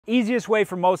Easiest way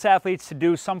for most athletes to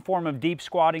do some form of deep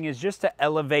squatting is just to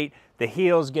elevate the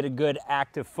heels, get a good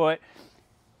active foot,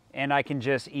 and I can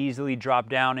just easily drop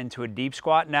down into a deep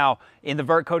squat. Now, in the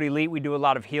Vert Code Elite, we do a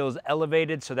lot of heels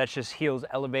elevated, so that's just heels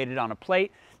elevated on a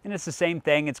plate. And it's the same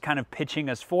thing, it's kind of pitching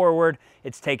us forward.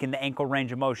 It's taking the ankle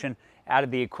range of motion out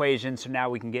of the equation, so now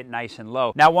we can get nice and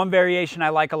low. Now, one variation I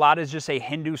like a lot is just a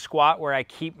Hindu squat where I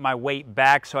keep my weight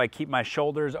back, so I keep my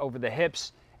shoulders over the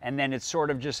hips, and then it's sort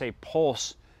of just a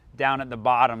pulse down at the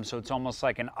bottom, so it's almost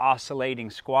like an oscillating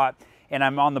squat. And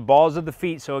I'm on the balls of the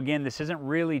feet, so again, this isn't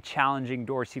really challenging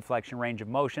dorsiflexion range of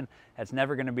motion. That's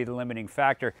never gonna be the limiting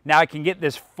factor. Now I can get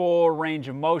this full range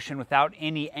of motion without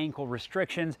any ankle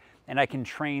restrictions, and I can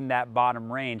train that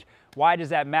bottom range. Why does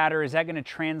that matter? Is that gonna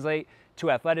translate to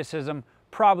athleticism?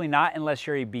 Probably not unless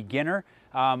you're a beginner,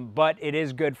 but it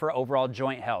is good for overall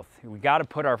joint health. We gotta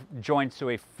put our joints to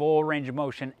a full range of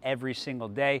motion every single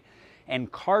day, and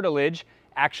cartilage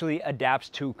actually adapts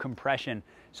to compression.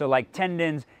 So like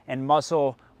tendons and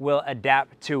muscle will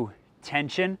adapt to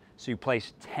tension. So you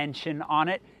place tension on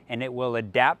it and it will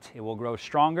adapt, it will grow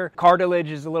stronger.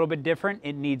 Cartilage is a little bit different,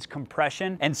 it needs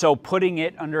compression. And so putting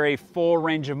it under a full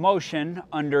range of motion,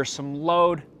 under some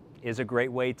load, is a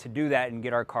great way to do that and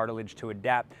get our cartilage to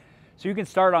adapt. So you can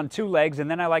start on 2 legs,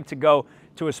 and then I like to go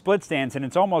to a split stance, and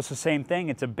it's almost the same thing,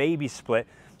 it's a baby split.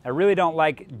 I really don't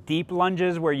like deep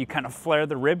lunges where you kind of flare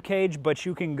the rib cage, but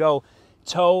you can go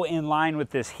toe in line with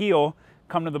this heel,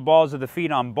 come to the balls of the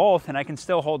feet on both, and I can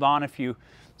still hold on if you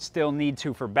still need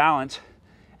to for balance.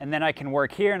 And then I can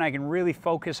work here and I can really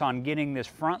focus on getting this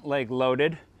front leg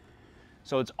loaded.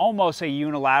 So it's almost a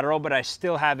unilateral, but I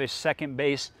still have a second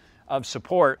base of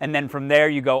support. And then from there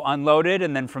you go unloaded,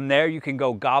 and then from there you can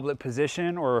go goblet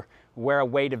position or wear a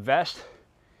weighted vest.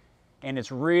 And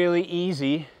it's really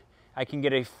easy. I can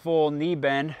get a full knee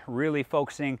bend, really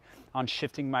focusing on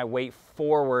shifting my weight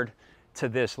forward to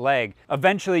this leg.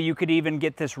 Eventually you could even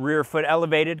get this rear foot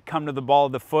elevated, come to the ball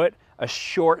of the foot, a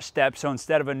short step. So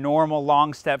instead of a normal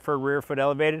long step for a rear foot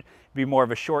elevated, it'd be more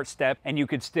of a short step, and you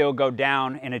could still go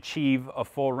down and achieve a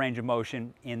full range of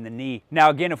motion in the knee. Now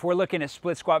again, if we're looking at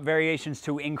split squat variations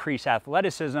to increase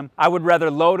athleticism, I would rather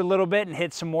load a little bit and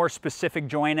hit some more specific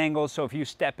joint angles. So if you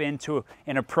step into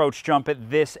an approach jump at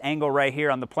this angle right here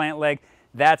on the plant leg,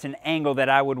 that's an angle that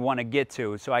I would want to get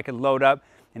to. So I could load up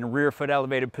in a rear foot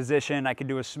elevated position, I can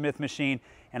do a Smith machine,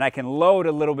 and I can load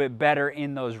a little bit better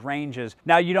in those ranges.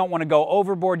 Now you don't want to go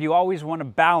overboard, you always want to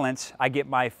balance. I get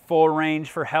my full range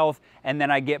for health, and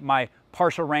then I get my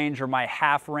partial range or my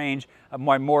half range of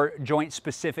my more joint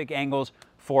specific angles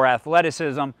for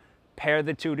athleticism. Pair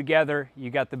the two together, you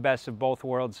got the best of both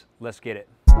worlds. Let's get it.